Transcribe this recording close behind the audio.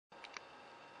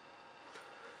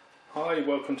Hi,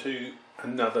 welcome to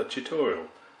another tutorial.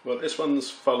 Well, this one's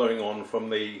following on from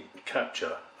the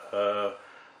capture.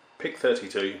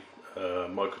 Pic32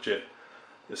 microchip.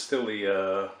 It's still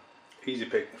the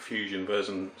EasyPic Fusion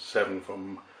version 7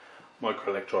 from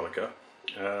Microelectronica.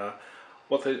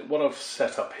 What I've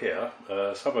set up here,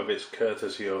 some of it's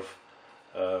courtesy of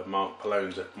Mark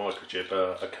Palone's microchip,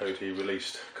 a code he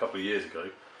released a couple of years ago.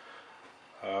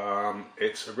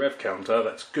 It's a rev counter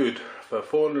that's good for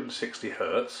 460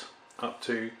 Hz up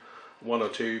to 1 or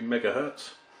 2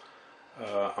 megahertz.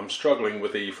 I'm struggling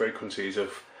with the frequencies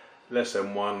of less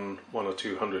than 1 or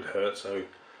 200 Hz, so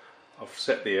I've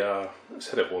set it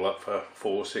all up for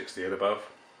 460 and above.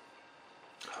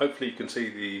 Hopefully you can see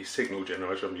the signal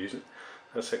generator I'm using.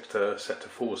 That's set to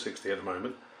 460 at the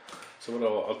moment. So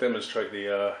I'll demonstrate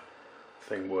the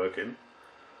thing working.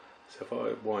 So if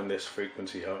I wind this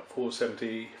frequency up,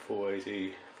 470,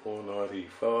 480,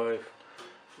 495,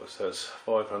 so that's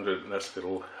 500 less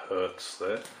little hertz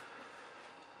there.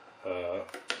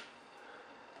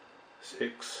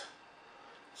 6,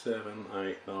 7,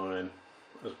 8, 9,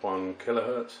 that's 1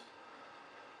 kilohertz.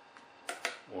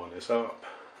 1 is up,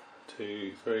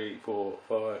 2, 3, 4,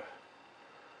 5.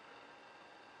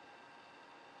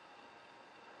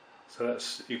 So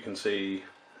that's, you can see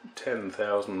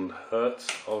 10,000 Hertz.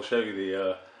 I'll show you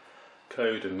the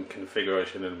code and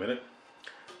configuration in a minute.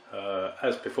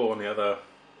 As before in the other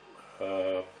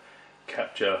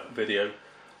capture video,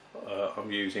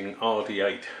 I'm using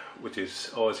RD8, which is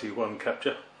IC1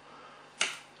 capture.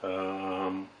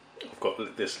 I've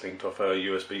got this linked off a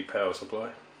USB power supply.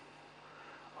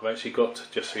 I've actually got,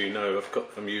 just so you know,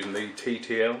 I'm using the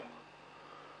TTL.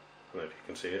 I don't know if you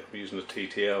can see it. I'm using the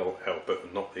TTL output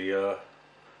and not the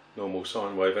normal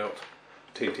sine wave out.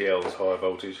 TTL is high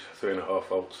voltage, 3.5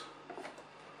 volts.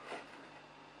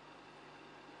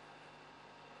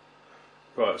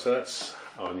 Right, so that's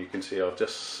on. You can see I've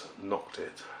just knocked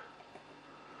it,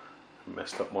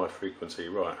 messed up my frequency.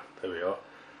 Right, there we are.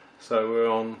 So we're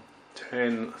on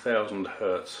 10,000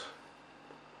 Hertz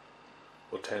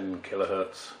or 10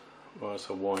 kilohertz. Right,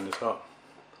 so wind this up.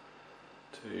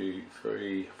 2,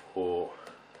 3, 4,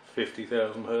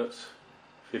 50,000 Hertz,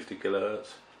 50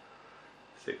 kilohertz,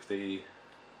 60,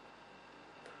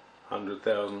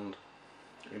 100,000, and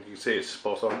you can see it's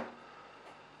spot on.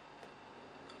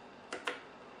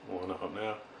 One up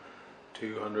now,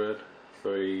 200,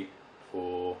 3,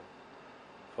 4,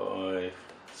 5,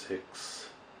 6,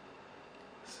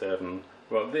 7.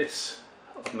 Well, this,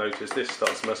 I've noticed this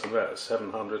starts messing about at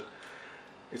 700.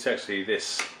 It's actually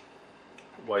this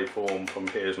waveform from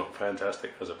here is not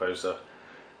fantastic as opposed to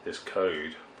this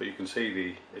code, but you can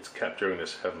see it's capturing the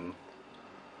 7.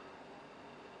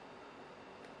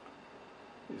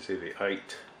 You see the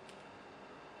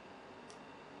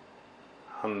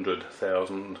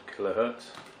 800,000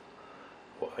 kilohertz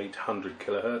or 800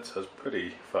 kilohertz. That's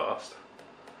pretty fast.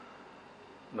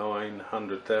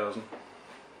 900,000.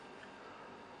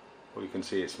 Well, you can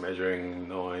see it's measuring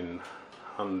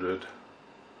 900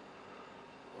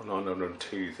 or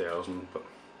 902,000, but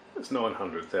it's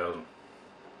 900,000.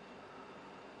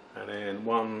 And then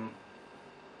 1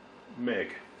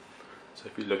 meg. So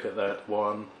if you look at that,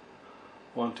 1,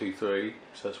 2, 3,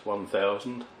 so that's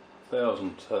 1,000,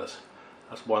 1,000. So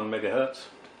that's 1 megahertz.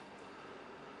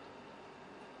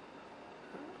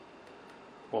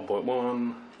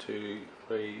 1.1, 2,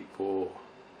 3, 4,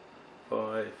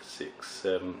 5, 6,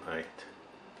 7, 8,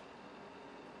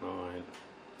 9,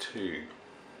 2.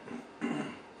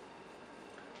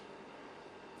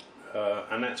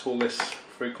 And that's all this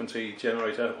frequency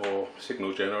generator or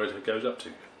signal generator goes up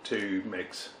to, 2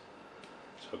 megs.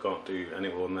 So I can't do any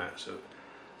more than that. So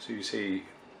you see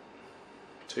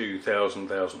 2,000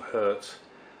 Hertz.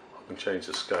 I can change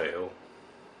the scale.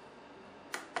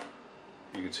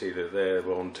 You can see that there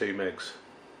we're on 2 megs.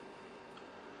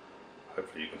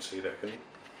 Hopefully you can see that, can you?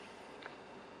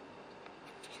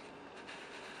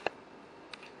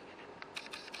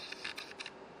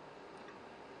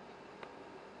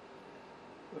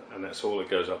 And that's all it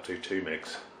goes up to, 2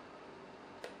 megs.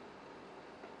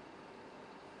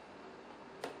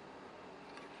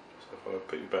 So if I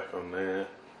put you back on there,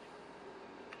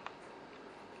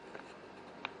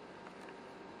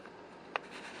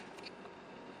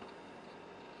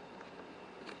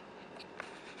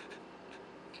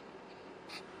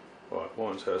 right,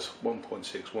 one says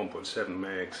 1.6, 1.7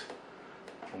 megs,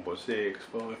 1.6,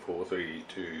 5, 4, 3,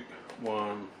 2,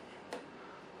 1.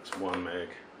 That's 1 meg.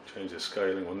 Change the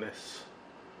scaling on this.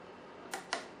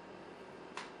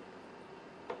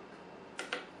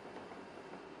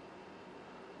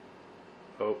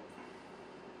 Oh,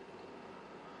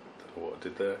 don't know what I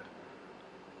did there.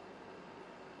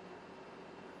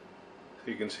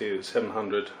 So you can see it's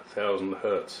 700,000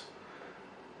 hertz.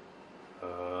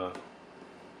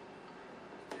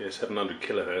 Yeah, 700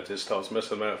 kilohertz. It starts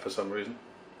messing about for some reason.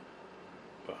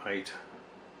 But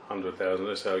 800,000,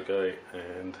 that's okay,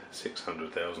 and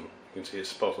 600,000. You can see it's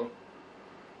spot on.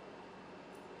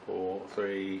 4,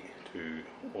 3, 2,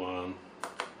 1.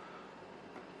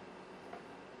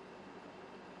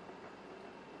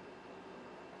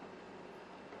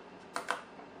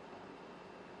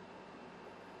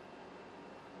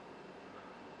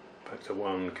 Back to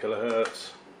 1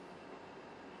 kilohertz.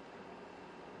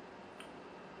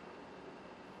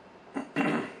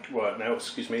 Right, now,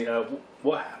 excuse me,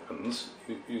 what happens,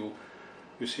 you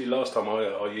see last time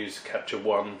I used capture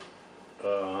 1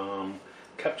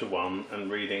 and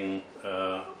reading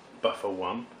buffer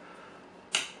 1.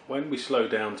 When we slow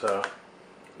down to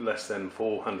less than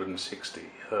 460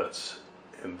 hertz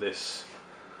in this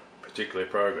particular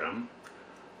program,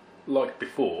 like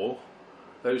before,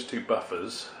 those two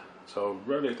buffers, so I'll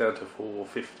roll it down to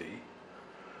 450,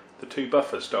 the two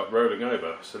buffers start rolling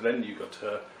over, so then you've got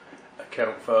to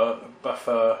account for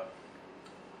buffer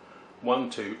 1,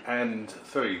 2 and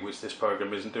 3, which this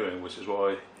program isn't doing, which is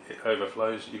why it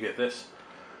overflows. You get this,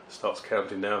 starts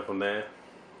counting down from there,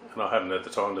 and I haven't had the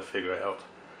time to figure it out.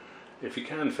 If you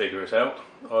can figure it out,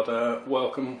 I'd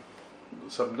welcome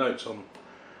some notes on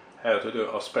how to do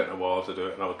it. I've spent a while to do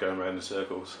it and I was going around in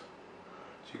circles.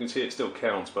 So you can see it still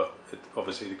counts, but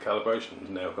obviously the calibration is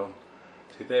now gone.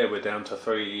 See there, we're down to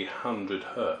 300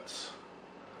 hertz.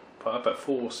 Put up at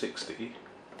 460,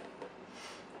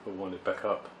 we'll wind it back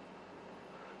up.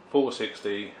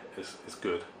 460 is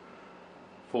good.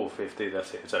 450,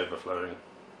 that's it, it's overflowing.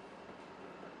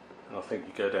 And I think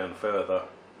you go down further,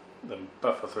 then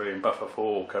buffer 3 and buffer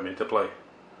 4 will come into play.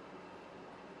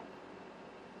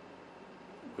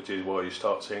 Which is why you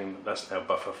start seeing that's now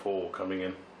buffer 4 coming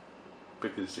in,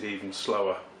 because it's even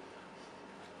slower.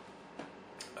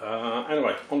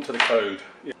 Anyway, onto the code.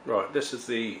 Yeah. Right, this is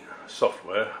the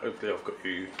software. Hopefully I've got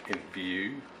you in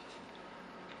view.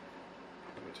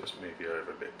 Let me just move you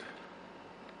over a bit.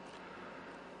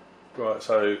 Right,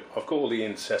 so I've got all the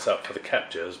ins set up for the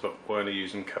captures, but we're only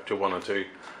using capture 1 and 2.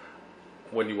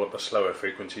 When you want the slower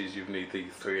frequencies, you need the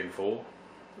 3 and 4.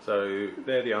 So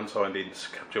they're the unsigned ins,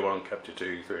 capture 1, capture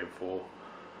 2, 3 and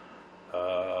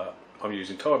 4. I'm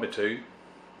using timer 2.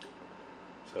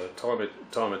 So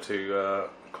timer 2,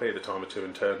 clear the timer 2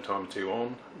 and turn timer 2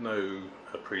 on, no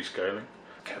pre-scaling.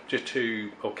 Capture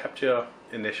 2, or capture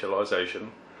initialization.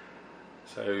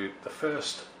 So the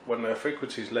first, when the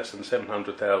frequency is less than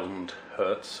 700,000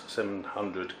 hertz,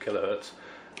 700 kilohertz,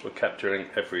 we're capturing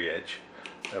every edge.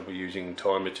 And we're using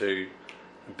timer 2,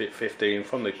 bit 15.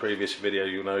 From the previous video,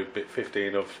 you'll know bit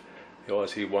 15 of the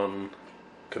IC1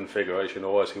 configuration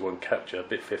or IC1 capture.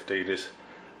 Bit 15 is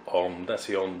on, that's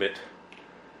the on bit.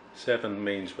 7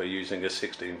 means we're using a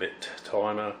 16-bit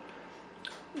timer.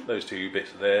 Those two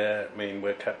bits there mean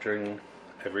we're capturing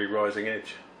every rising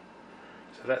edge.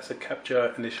 So that's the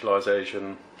capture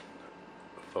initialization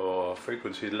for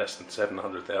frequencies less than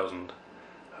 700,000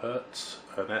 hertz,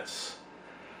 and that's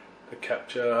the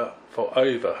capture for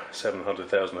over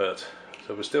 700,000 hertz.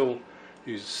 So we're still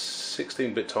using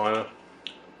 16-bit timer,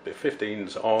 bit 15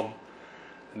 is on,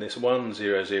 and this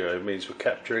 100 means we're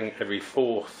capturing every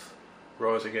 4th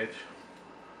rising edge.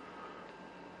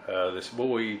 This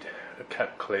void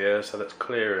cap clear, so that's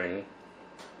clearing,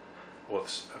 or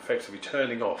it's effectively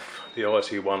turning off the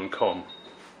IC1 COM.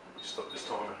 Stop this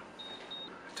timer.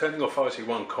 Turning off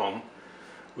IC1 COM,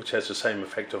 which has the same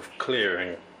effect of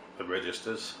clearing the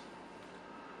registers.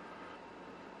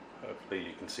 Hopefully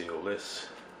you can see all this.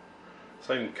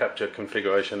 Same capture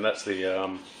configuration, that's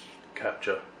the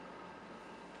capture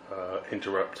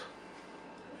interrupt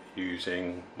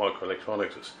using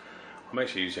microelectronics. I'm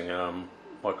actually using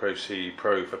Micro C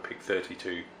Pro for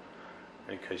Pic32,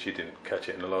 in case you didn't catch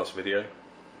it in the last video.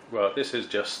 Right, this is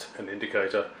just an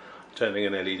indicator turning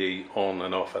an LED on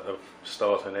and off at the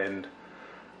start and end.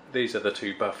 These are the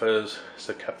two buffers.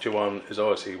 So capture 1 is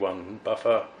IC1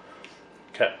 buffer,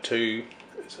 cap 2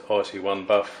 is IC1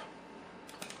 buff.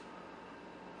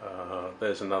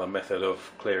 There's another method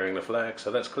of clearing the flag, so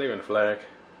that's clearing the flag,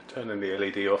 turning the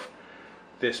LED off.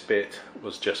 This bit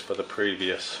was just for the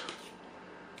previous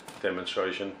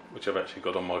demonstration, which I've actually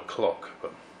got on my clock.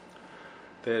 But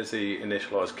there's the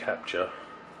initialized capture.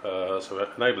 So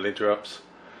enable interrupts.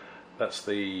 That's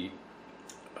the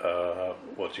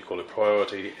what do you call it?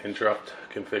 Priority interrupt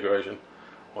configuration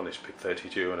on this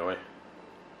Pic32 anyway.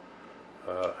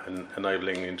 And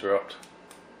enabling interrupt.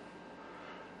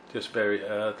 Just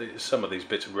some of these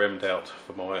bits remmed out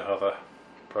for my other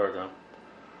program.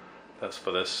 That's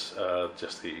for this,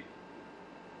 just the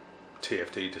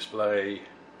TFT display,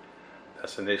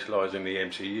 that's initializing the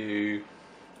MCU,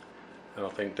 and I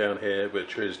think down here,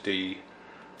 which is the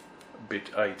bit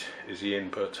 8, is the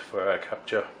input for our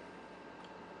capture.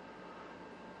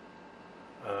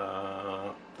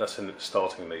 That's in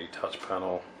starting the touch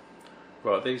panel.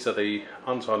 Right, these are the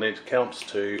unsigned counts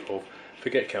 2, or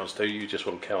forget counts 2, you just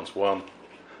want counts 1.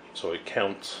 Sorry,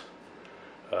 counts.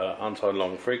 Unsigned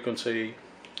long frequency.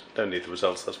 Don't need the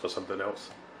results, that's for something else.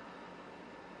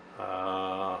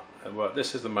 And right,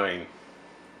 this is the main.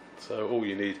 So all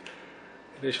you need: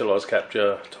 initialize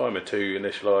capture, timer 2,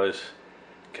 initialize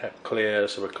cap clear.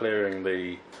 So we're clearing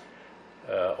the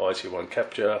IC1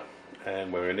 capture,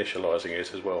 and we're initializing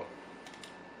it as well.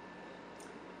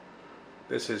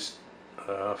 This is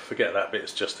forget that bit,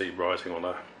 it's just the writing on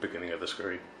the beginning of the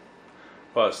screen.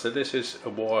 Right, so this is a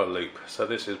while loop, so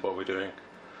this is what we're doing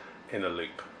in a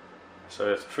loop. So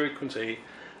if the frequency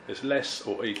is less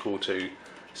or equal to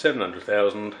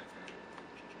 700,000,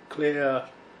 clear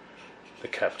the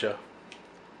capture,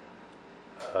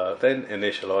 then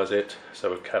initialize it, so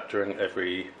we're capturing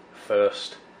every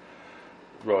first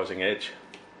rising edge.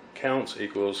 Counts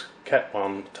equals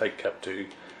cap1, take cap2,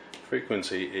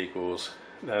 frequency equals,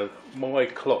 now my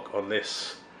clock on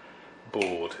this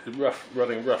board is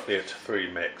running roughly at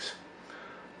 3 megs.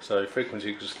 So frequency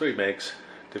equals 3 megs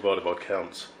divided by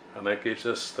counts, and that gives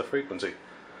us the frequency,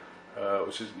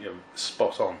 which is, you know,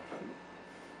 spot on.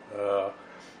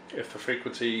 If the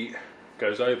frequency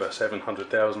goes over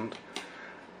 700,000,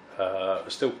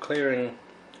 still clearing,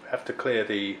 have to clear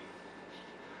the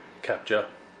capture,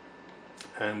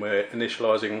 and we're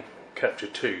initializing capture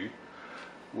 2,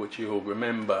 which you'll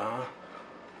remember.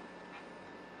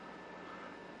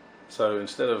 So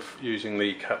instead of using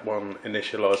the cap 1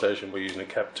 initialization, we're using a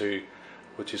cap 2,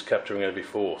 which is capturing every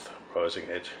 4th rising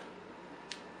edge.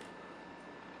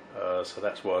 So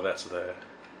that's why that's there.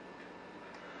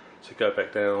 So go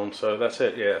back down, so that's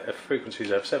it, yeah, if frequencies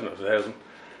have 700,000,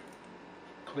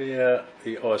 clear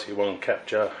the IC1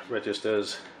 capture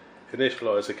registers,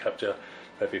 initialize the capture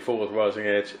every 4th rising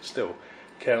edge, still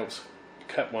counts,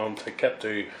 cap 1 to cap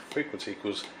 2, frequency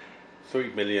equals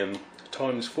 3 million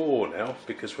times 4 now,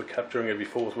 because we're capturing every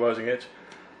 4th rising edge,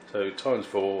 so times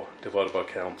 4 divided by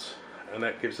counts, and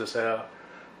that gives us our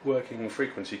working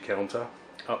frequency counter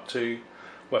up to,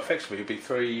 well, effectively it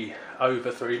would be over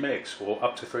 3 megs, or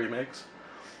up to 3 megs.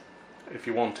 If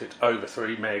you want it over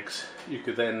 3 megs, you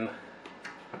could then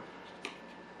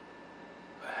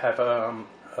have a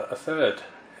third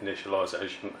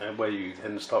initialization, and where you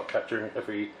then start capturing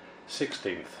every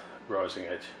 16th rising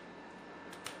edge.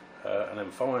 And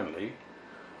then finally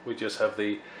we just have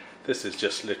this is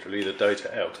just literally the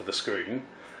data out to the screen,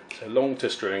 so long to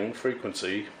string,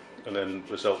 frequency, and then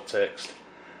result text,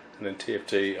 and then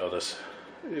TFT,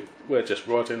 we're just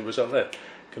writing the result there,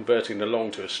 converting the long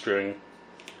to a string,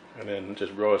 and then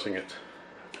just writing it,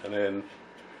 and then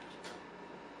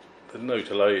the no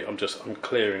delay, I'm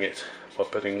clearing it by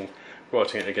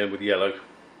writing it again with yellow.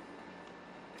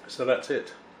 So that's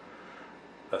it.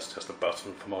 That's just a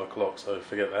button for my clock, so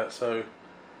forget that. So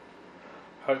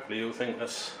hopefully you'll think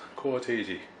that's quite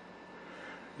easy.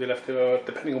 You'll have to,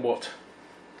 depending on what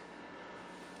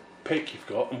pic you've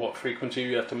got and what frequency,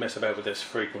 you have to mess about with this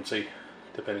frequency,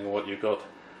 depending on what you've got.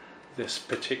 This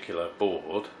particular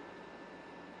board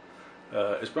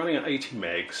is running at 80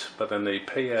 megs, but then the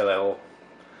PLL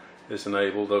is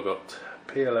enabled. I've got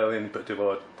PLL input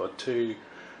divided by 2,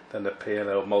 then the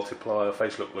PLL multiplier,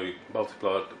 phase look loop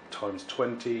multiplied times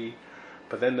 20,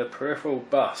 but then the peripheral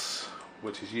bus,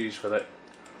 which is used for that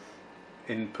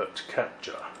input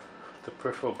capture, the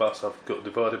peripheral bus I've got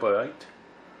divided by 8.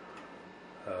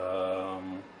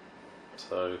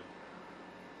 So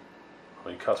I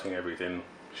mean, cutting everything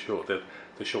short,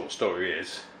 the short story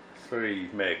is 3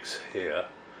 megs here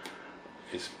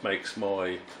makes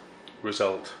my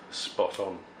result spot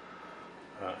on,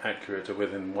 accurate to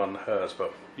within 1 hertz,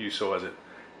 but you saw as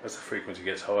the frequency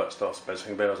gets higher it starts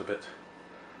bouncing about a bit.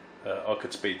 I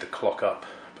could speed the clock up,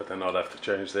 but then I'd have to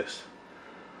change this,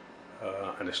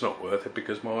 and it's not worth it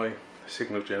because my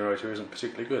signal generator isn't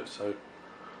particularly good. So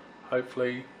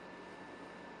hopefully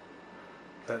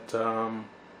that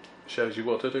shows you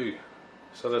what to do.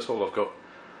 So that's all I've got.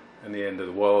 In the end of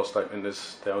the while statement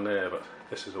is down there, but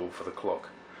this is all for the clock,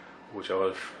 which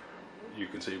you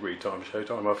can see read time, show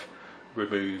time, I've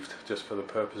removed just for the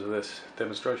purpose of this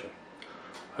demonstration.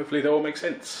 Hopefully that all makes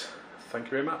sense. Thank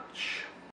you very much.